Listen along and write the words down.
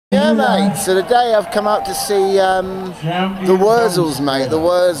Yeah, mate. So today I've come out to see the Wurzels, mate. The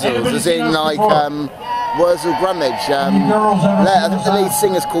Wurzels, as in like Worzel Grummidge. I think the lead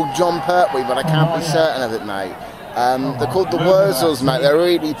singer's called Jon Pertwee, but I can't be certain of it, mate. They're called the Wurzels, mate. They're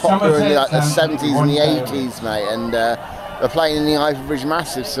really popular in the 70s and the 80s, mate. And they're playing in the Ivybridge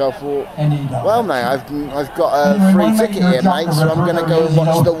Massive, so I thought, well, mate, I've got a free ticket here, mate, so I'm going to go and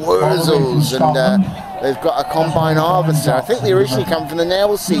watch the Wurzels. And they've got a combine harvester. I think they originally come from the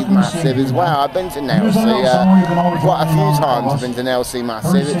Nailseed Massive as well. I've been to Nailseed quite a few times. I've been to Nailsead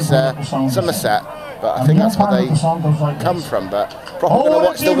Massive. It's Somerset, but I think that's where they come from. But proper going to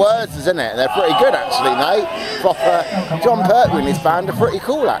watch the Wurzels, isn't it? They're pretty good, actually, mate. Proper Jon Pertwee and his band are pretty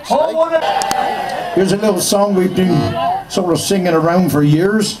cool, actually. Here's a little song we've been sort of singing around for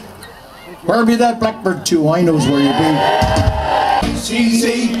years. Where be that blackbird too? I knows where you be.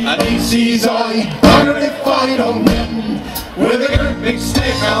 Easy and he sees I, wonder if I don't get with a great big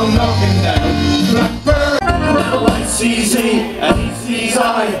stick I'll knock him down. Blackbird, it's easy and he sees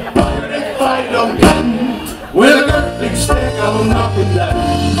I, wonder if I don't get with a great big stick I'll knock him down.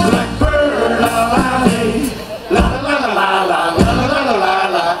 Blackbird, la la la la la la la la la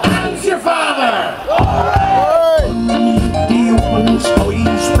la. How's your father? He wants to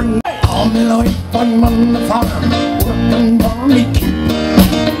spring on the life I'm on the farm, working for me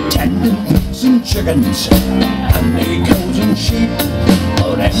keep, tending pigs and chickens, and the cows and sheep.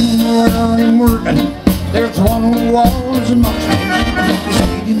 But anywhere I'm working, there's one who always mocks me. He's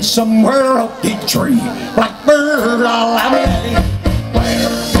hiding somewhere up the tree. Blackbird, I'll have it. Where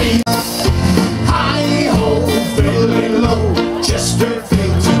be? Hi-ho, feeling low,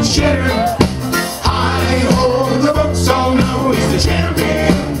 Chesterfield to cheddar. Hi-ho, the books all know he's the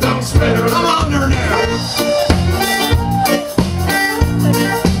champion. Don't spread her, I'm on her now.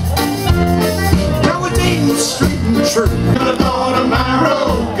 Street and true. Got a thought of my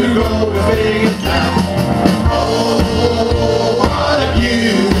road could go to big town. Oh, what a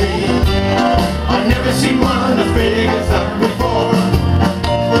beauty! I've never seen one as big as that before.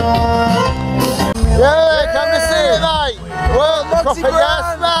 Yeah, come to see it, mate. Well, proper yes,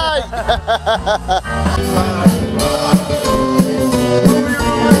 mate.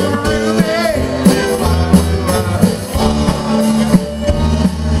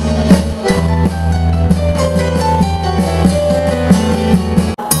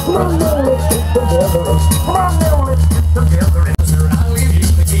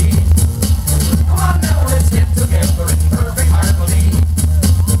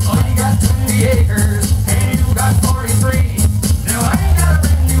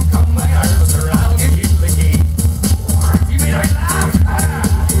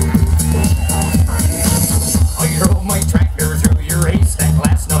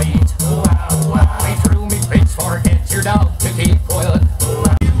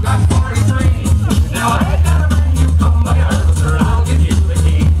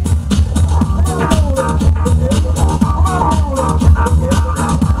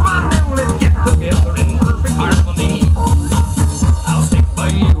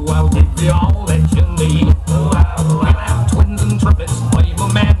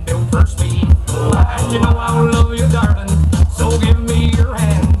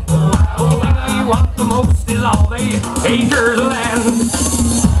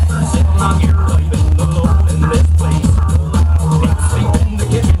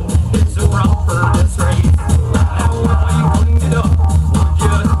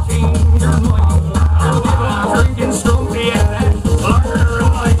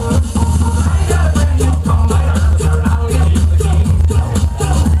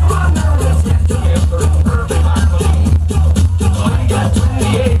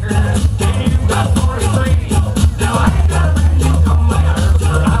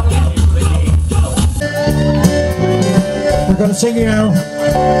 We're going to sing you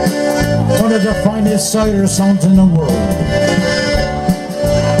one of the finest cider songs in the world.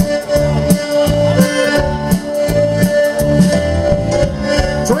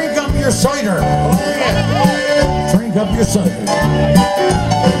 Drink up your cider. Drink up your cider.